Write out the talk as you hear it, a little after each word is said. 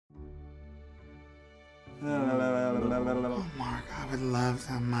Oh, Mark, I would love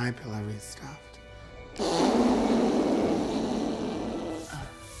to have my pillow restuffed.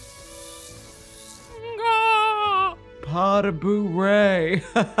 Pot-a-boo Ray.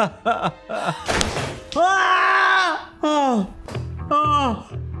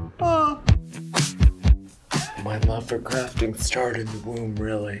 My love for crafting started in the womb,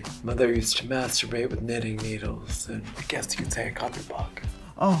 really. Mother used to masturbate with knitting needles, and I guess you could say I got the bug.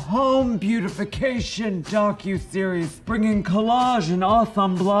 A home beautification docu-series bringing collage and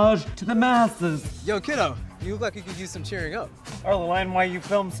assemblage to the masses. Yo, kiddo, you look like you could use some cheering up. Our NYU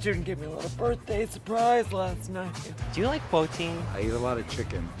film student gave me a little birthday surprise last night. Do you like protein? I eat a lot of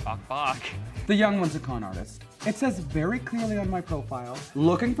chicken. Bok. The young one's a con artist. It says very clearly on my profile,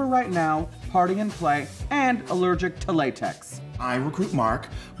 looking for right now, party and play, and allergic to latex. I recruit Mark.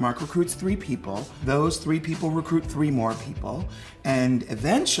 Mark recruits 3 people. Those 3 people recruit 3 more people. And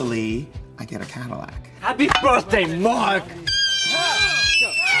eventually, I get a Cadillac. Happy birthday, Mark!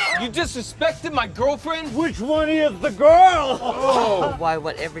 You disrespected my girlfriend? Which one is the girl? Oh, why,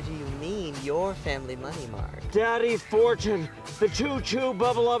 whatever do you mean? Your family money, Mark. Daddy's fortune, the choo-choo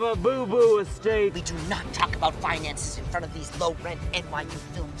bubble-ubba-boo-boo estate. We do not talk about finances in front of these low-rent NYU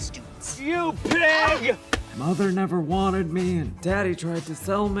film students. You pig! Mother never wanted me, and Daddy tried to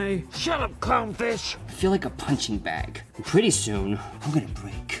sell me. Shut up, clownfish! I feel like a punching bag. And pretty soon, I'm gonna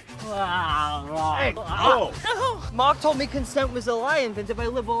break. Hey, oh! Mark told me consent was a lie invented by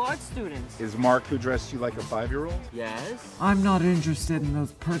liberal arts students. Is Mark who dressed you like a 5-year-old? Yes. I'm not interested in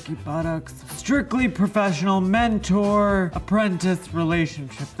those perky buttocks. Strictly professional mentor-apprentice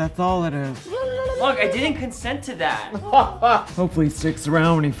relationship, that's all it is. Mark, I didn't consent to that. Hopefully he sticks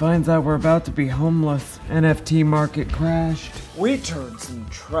around when he finds out we're about to be homeless. NFT market crashed. We turned some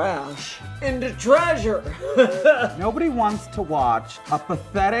trash into treasure. Nobody wants to watch a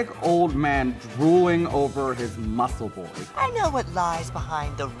pathetic old man drooling over his muscle boy. I know what lies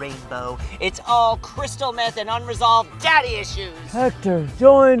behind the rainbow. It's all crystal meth and unresolved daddy issues. Hector,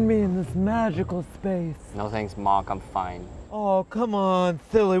 join me in this magical space. No thanks, Mark, I'm fine. Oh, come on,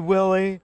 silly Willy.